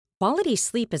Quality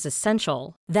sleep is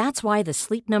essential. That's why the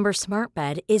Sleep Number Smart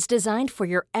Bed is designed for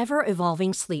your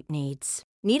ever-evolving sleep needs.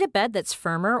 Need a bed that's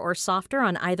firmer or softer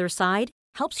on either side?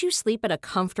 Helps you sleep at a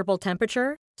comfortable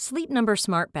temperature? Sleep Number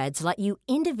Smart Beds let you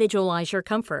individualize your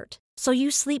comfort, so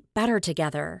you sleep better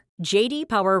together. J.D.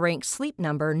 Power ranks Sleep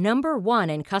Number number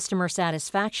 1 in customer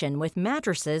satisfaction with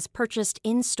mattresses purchased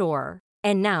in-store.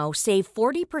 And now, save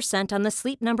 40% on the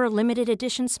Sleep Number Limited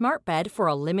Edition Smart Bed for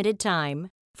a limited time.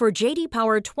 For J.D.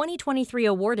 Power 2023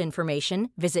 award information,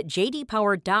 visit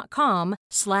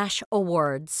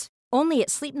jdpower.com/awards. Only at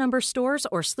Sleep Number stores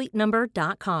or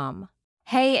sleepnumber.com.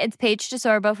 Hey, it's Paige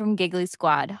DeSorbo from Giggly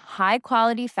Squad. High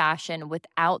quality fashion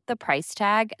without the price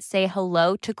tag. Say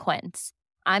hello to Quince.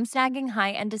 I'm snagging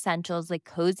high-end essentials like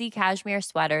cozy cashmere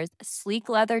sweaters, sleek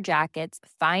leather jackets,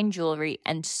 fine jewelry,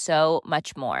 and so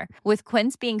much more. With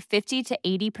Quince being 50 to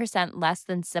 80% less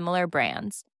than similar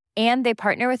brands. And they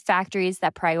partner with factories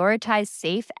that prioritize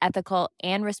safe, ethical,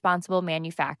 and responsible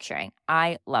manufacturing.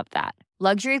 I love that.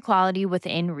 Luxury quality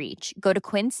within reach. Go to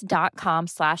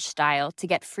quince.com/style to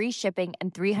get free shipping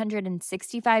and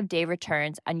 365-day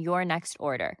returns on your next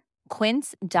order.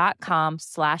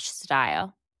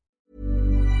 Quince.com/style.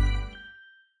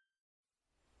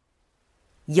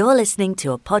 You're listening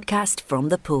to a podcast from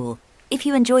The Pool. If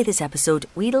you enjoy this episode,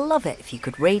 we'd love it if you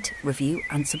could rate, review,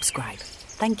 and subscribe.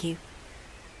 Thank you.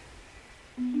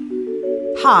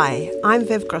 Hi, I'm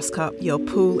Viv Groscott, your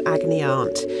pool agony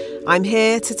aunt. I'm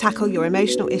here to tackle your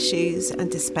emotional issues and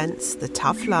dispense the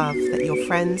tough love that your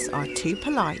friends are too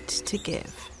polite to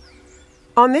give.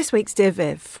 On this week's Dear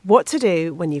Viv, what to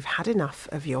do when you've had enough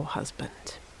of your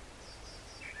husband.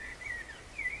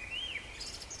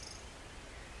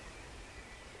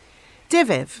 Dear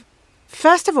Viv,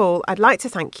 first of all, I'd like to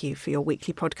thank you for your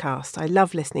weekly podcast. I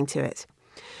love listening to it.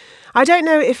 I don't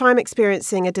know if I'm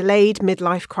experiencing a delayed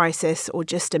midlife crisis or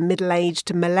just a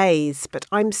middle-aged malaise, but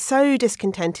I'm so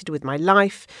discontented with my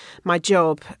life, my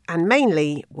job, and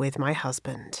mainly with my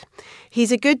husband.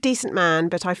 He's a good, decent man,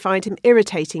 but I find him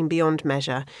irritating beyond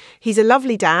measure. He's a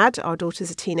lovely dad, our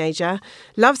daughter's a teenager,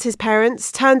 loves his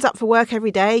parents, turns up for work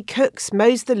every day, cooks,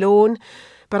 mows the lawn,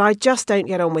 but I just don't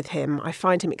get on with him. I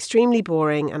find him extremely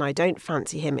boring and I don't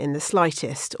fancy him in the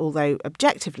slightest, although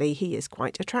objectively he is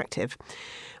quite attractive.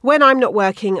 When I'm not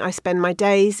working, I spend my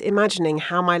days imagining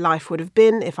how my life would have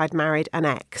been if I'd married an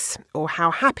ex, or how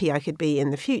happy I could be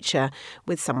in the future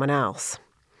with someone else.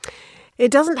 It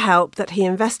doesn't help that he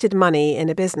invested money in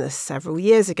a business several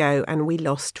years ago and we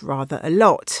lost rather a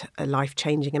lot, a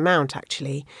life-changing amount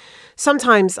actually.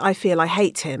 Sometimes I feel I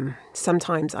hate him,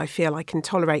 sometimes I feel I can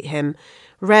tolerate him.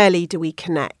 Rarely do we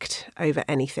connect over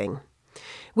anything.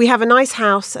 We have a nice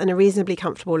house and a reasonably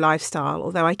comfortable lifestyle,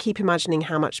 although I keep imagining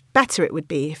how much better it would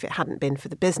be if it hadn't been for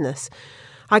the business.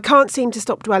 I can't seem to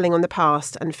stop dwelling on the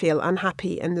past and feel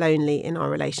unhappy and lonely in our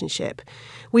relationship.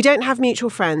 We don't have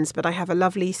mutual friends, but I have a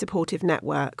lovely supportive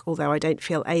network, although I don't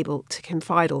feel able to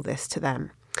confide all this to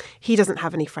them. He doesn't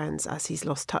have any friends as he's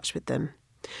lost touch with them.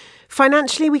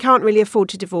 Financially, we can't really afford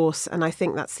to divorce, and I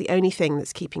think that's the only thing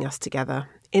that's keeping us together.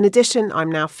 In addition,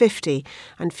 I'm now 50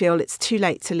 and feel it's too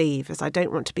late to leave as I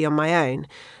don't want to be on my own,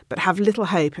 but have little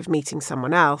hope of meeting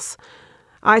someone else.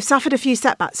 I've suffered a few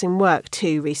setbacks in work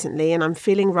too recently and I'm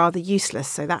feeling rather useless,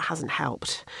 so that hasn't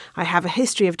helped. I have a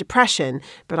history of depression,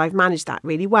 but I've managed that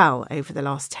really well over the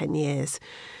last 10 years.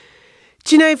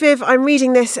 Do you know, Viv, I'm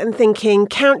reading this and thinking,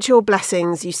 count your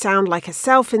blessings, you sound like a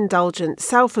self-indulgent,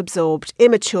 self-absorbed,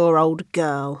 immature old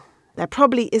girl. There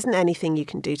probably isn't anything you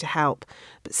can do to help,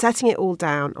 but setting it all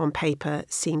down on paper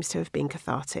seems to have been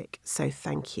cathartic, so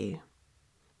thank you.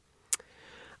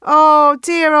 Oh,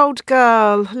 dear old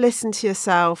girl, listen to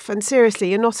yourself. And seriously,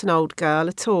 you're not an old girl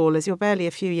at all, as you're barely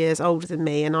a few years older than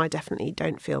me, and I definitely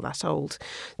don't feel that old.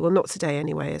 Well, not today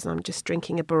anyway, as I'm just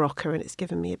drinking a Barocca and it's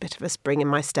given me a bit of a spring in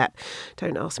my step.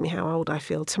 Don't ask me how old I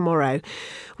feel tomorrow.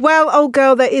 Well, old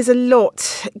girl, there is a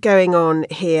lot going on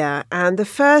here, and the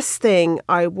first thing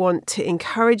I want to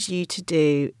encourage you to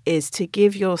do is to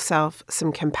give yourself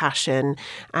some compassion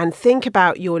and think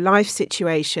about your life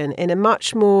situation in a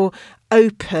much more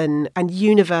open and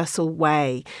universal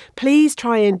way. Please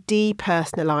try and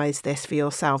depersonalize this for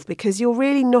yourself, because you're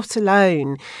really not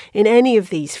alone in any of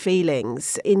these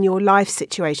feelings in your life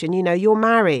situation. You know, you're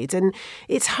married and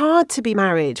it's hard to be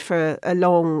married for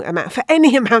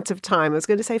any amount of time. I was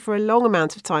going to say for a long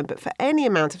amount of time, but for any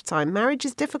amount of time, marriage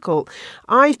is difficult.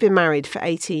 I've been married for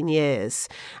 18 years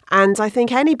and I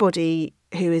think anybody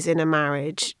who is in a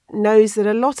marriage knows that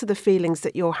a lot of the feelings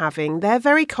that you're having, they're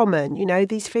very common. You know,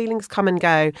 these feelings come and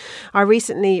go. I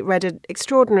recently read an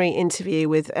extraordinary interview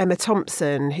with Emma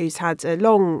Thompson, who's had a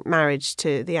long marriage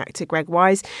to the actor Greg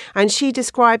Wise, and she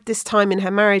described this time in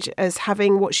her marriage as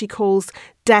having what she calls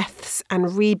deaths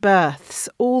and rebirths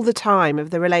all the time of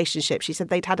the relationship. She said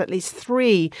they'd had at least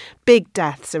 3 big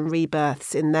deaths and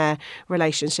rebirths in their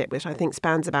relationship, which I think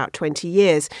spans about 20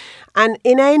 years. And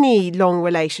in any long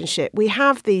relationship, we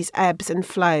have these ebbs and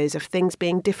flows of things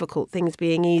being difficult, things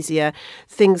being easier,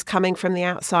 things coming from the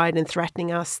outside and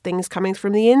threatening us, things coming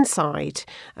from the inside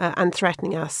and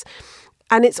threatening us.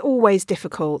 And it's always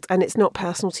difficult and it's not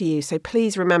personal to you. So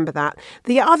please remember that.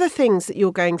 The other things that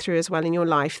you're going through as well in your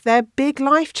life, they're big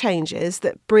life changes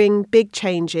that bring big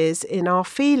changes in our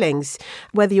feelings.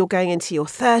 Whether you're going into your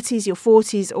 30s, your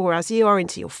 40s, or as you are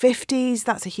into your 50s,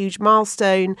 that's a huge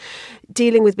milestone.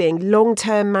 Dealing with being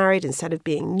long-term married instead of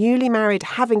being newly married,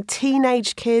 having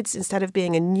teenage kids instead of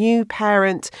being a new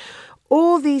parent.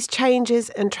 All these changes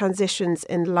and transitions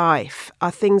in life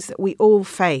are things that we all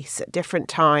face at different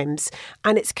times,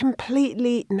 and it's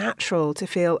completely natural to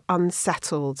feel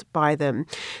unsettled by them.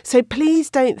 So please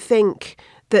don't think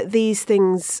that these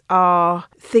things are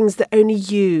things that only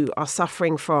you are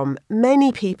suffering from.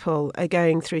 Many people are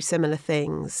going through similar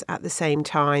things at the same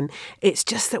time. It's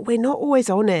just that we're not always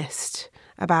honest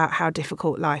about how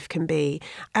difficult life can be.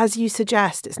 As you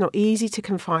suggest, it's not easy to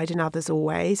confide in others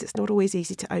always. It's not always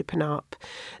easy to open up,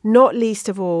 not least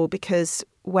of all because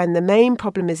when the main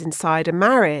problem is inside a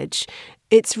marriage,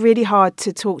 it's really hard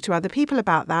to talk to other people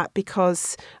about that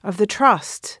because of the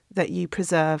trust that you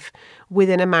preserve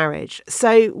within a marriage.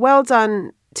 So well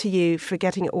done to you for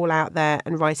getting it all out there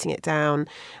and writing it down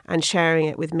and sharing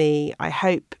it with me. I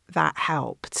hope that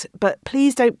helped. But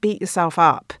please don't beat yourself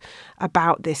up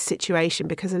about this situation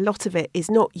because a lot of it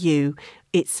is not you,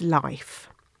 it's life.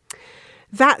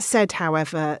 That said,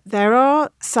 however, there are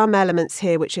some elements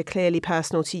here which are clearly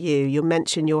personal to you. You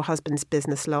mention your husband's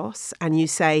business loss and you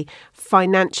say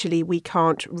financially we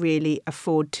can't really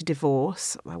afford to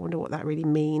divorce. I wonder what that really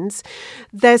means.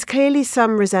 There's clearly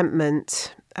some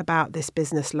resentment about this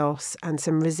business loss and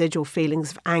some residual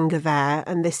feelings of anger there.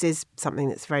 And this is something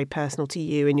that's very personal to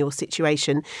you in your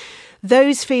situation.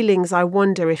 Those feelings, I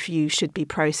wonder if you should be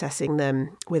processing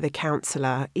them with a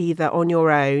counsellor, either on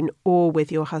your own or with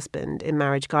your husband in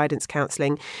marriage guidance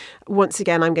counselling. Once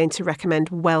again, I'm going to recommend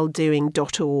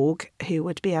welldoing.org, who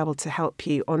would be able to help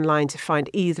you online to find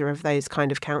either of those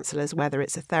kind of counsellors, whether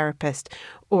it's a therapist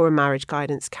or a marriage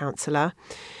guidance counsellor.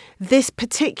 This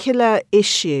particular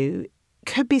issue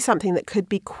could be something that could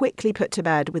be quickly put to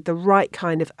bed with the right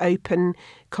kind of open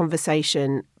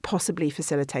conversation, possibly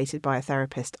facilitated by a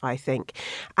therapist, I think.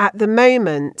 At the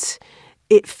moment,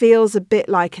 it feels a bit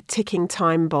like a ticking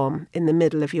time bomb in the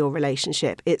middle of your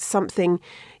relationship. It's something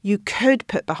you could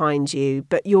put behind you,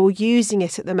 but you're using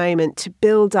it at the moment to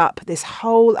build up this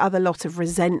whole other lot of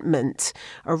resentment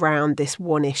around this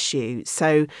one issue.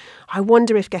 So I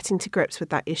wonder if getting to grips with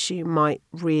that issue might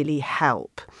really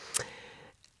help.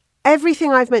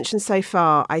 Everything I've mentioned so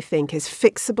far, I think, is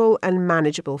fixable and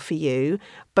manageable for you.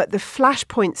 But the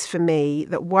flashpoints for me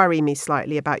that worry me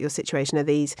slightly about your situation are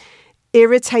these: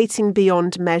 irritating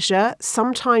beyond measure.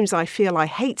 Sometimes I feel I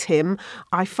hate him.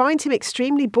 I find him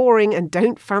extremely boring and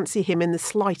don't fancy him in the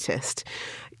slightest.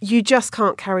 You just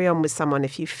can't carry on with someone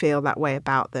if you feel that way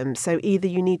about them. So either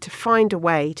you need to find a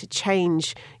way to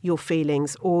change your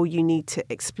feelings or you need to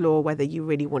explore whether you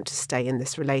really want to stay in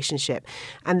this relationship.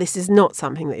 And this is not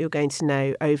something that you're going to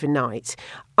know overnight.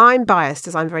 I'm biased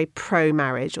as I'm very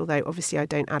pro-marriage, although obviously I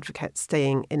don't advocate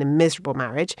staying in a miserable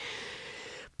marriage.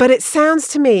 But it sounds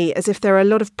to me as if there are a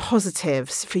lot of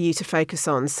positives for you to focus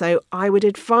on. So I would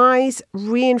advise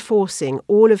reinforcing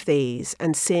all of these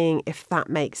and seeing if that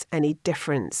makes any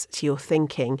difference to your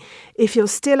thinking. If you're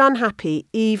still unhappy,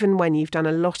 even when you've done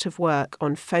a lot of work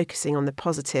on focusing on the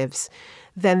positives,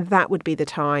 then that would be the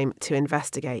time to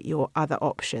investigate your other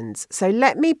options. So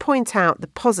let me point out the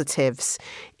positives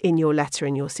in your letter,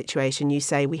 in your situation. You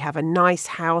say, we have a nice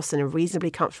house and a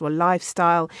reasonably comfortable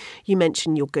lifestyle. You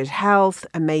mention your good health,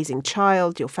 amazing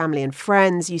child, your family and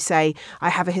friends. You say, I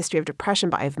have a history of depression,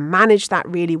 but I've managed that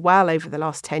really well over the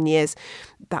last 10 years.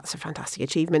 That's a fantastic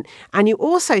achievement. And you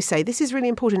also say, this is really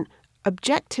important,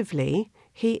 objectively,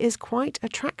 he is quite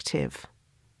attractive.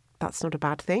 That's not a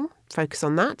bad thing. Focus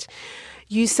on that.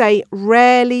 You say,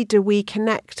 rarely do we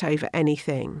connect over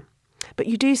anything. but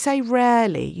you do say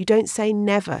rarely. You don't say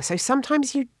never. So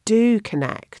sometimes you do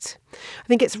connect. I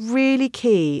think it's really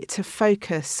key to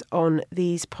focus on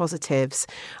these positives.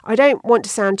 I don't want to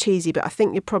sound cheesy, but I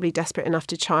think you're probably desperate enough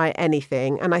to try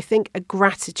anything. And I think a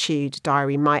gratitude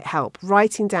diary might help.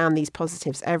 Writing down these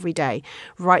positives every day.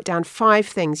 Write down 5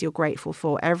 things you're grateful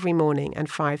for every morning and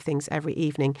 5 things every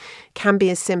evening. Can be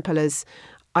as simple as,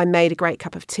 I made a great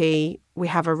cup of tea. We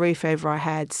have a roof over our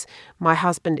heads. My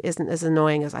husband isn't as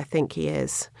annoying as I think he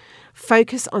is.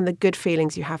 Focus on the good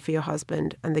feelings you have for your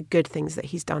husband and the good things that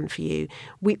he's done for you.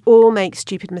 We all make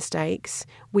stupid mistakes.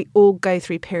 We all go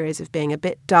through periods of being a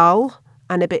bit dull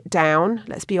and a bit down,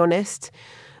 let's be honest.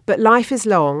 But life is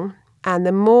long, and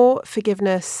the more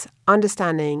forgiveness,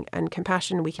 understanding and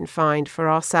compassion we can find for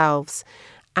ourselves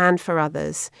and for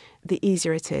others, the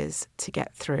easier it is to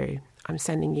get through. I'm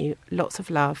sending you lots of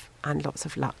love and lots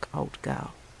of luck, old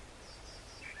girl.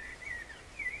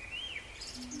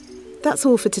 That's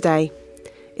all for today.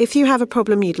 If you have a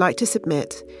problem you'd like to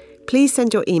submit, please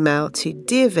send your email to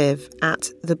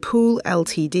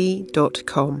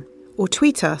dearviv@thepoolltd.com or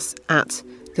tweet us at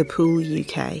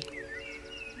thepooluk.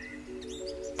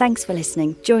 Thanks for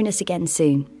listening. Join us again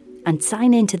soon. And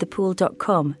sign in to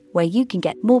thepool.com, where you can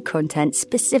get more content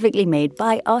specifically made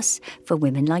by us for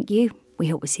women like you. We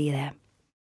hope we'll see you there.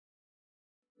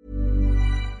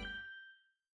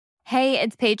 Hey,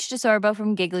 it's Paige DeSorbo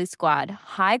from Giggly Squad.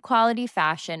 High quality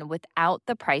fashion without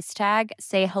the price tag.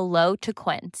 Say hello to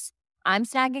Quince. I'm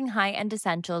snagging high-end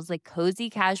essentials like cozy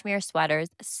cashmere sweaters,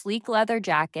 sleek leather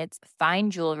jackets,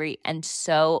 fine jewelry, and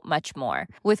so much more.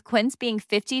 With Quince being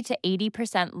 50 to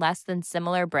 80% less than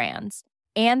similar brands.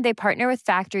 And they partner with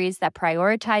factories that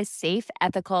prioritize safe,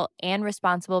 ethical, and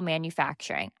responsible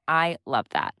manufacturing. I love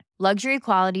that. Luxury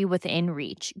quality within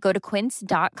reach. Go to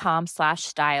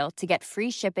quince.com/style to get free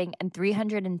shipping and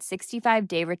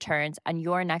 365-day returns on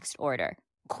your next order.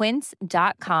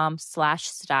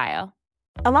 Quince.com/style.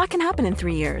 A lot can happen in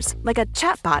 3 years, like a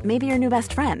chatbot may be your new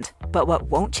best friend. But what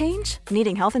won't change?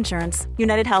 Needing health insurance.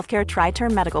 United Healthcare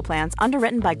Tri-Term Medical Plans,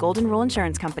 underwritten by Golden Rule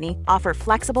Insurance Company, offer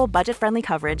flexible, budget-friendly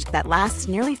coverage that lasts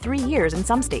nearly 3 years in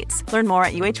some states. Learn more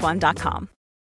at uh1.com.